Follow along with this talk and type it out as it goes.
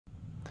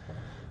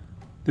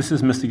This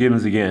is Mr.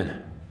 Gibbons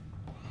again.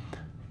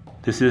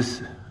 This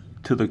is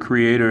to the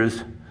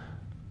creators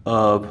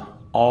of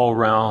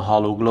all-round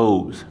hollow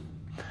globes.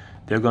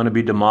 They're going to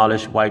be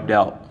demolished, wiped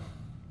out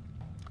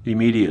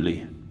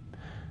immediately.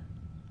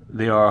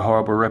 They are a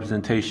horrible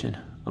representation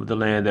of the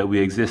land that we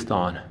exist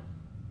on.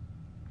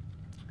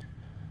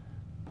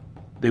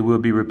 They will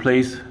be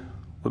replaced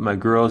with my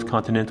girl's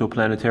continental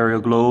planetary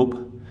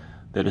globe.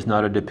 That is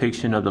not a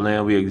depiction of the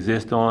land we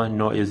exist on,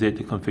 nor is it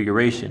the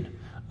configuration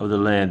of the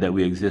land that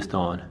we exist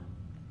on.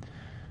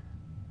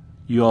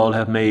 You all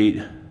have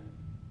made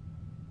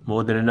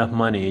more than enough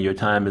money and your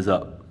time is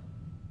up.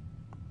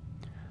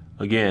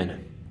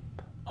 Again,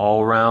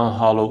 all round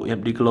hollow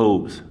empty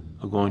globes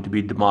are going to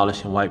be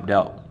demolished and wiped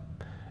out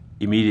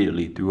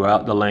immediately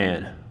throughout the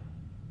land,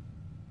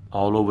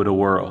 all over the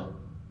world.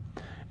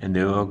 And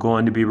they are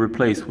going to be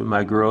replaced with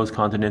my girl's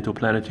continental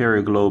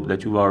planetary globe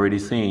that you've already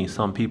seen.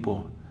 Some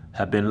people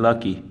have been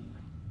lucky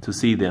to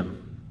see them.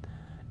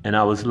 And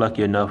I was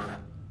lucky enough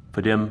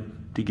for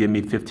them to give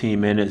me 15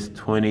 minutes,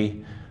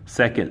 20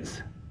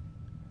 seconds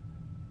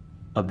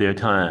of their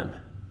time.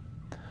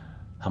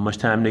 How much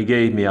time they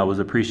gave me, I was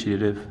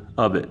appreciative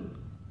of it.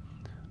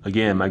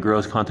 Again, my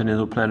girl's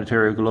continental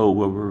planetary globe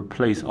will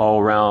replace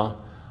all round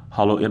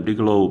hollow empty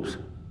globes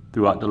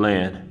throughout the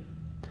land.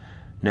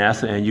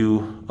 NASA and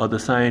you other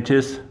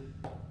scientists,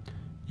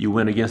 you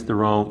went against the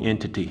wrong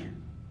entity.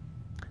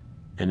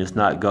 And it's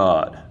not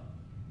God,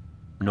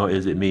 nor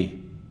is it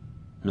me,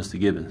 Mr.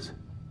 Gibbons.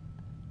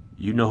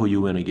 You know who you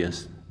went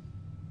against.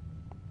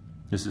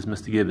 This is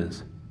Mr.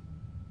 Gibbons.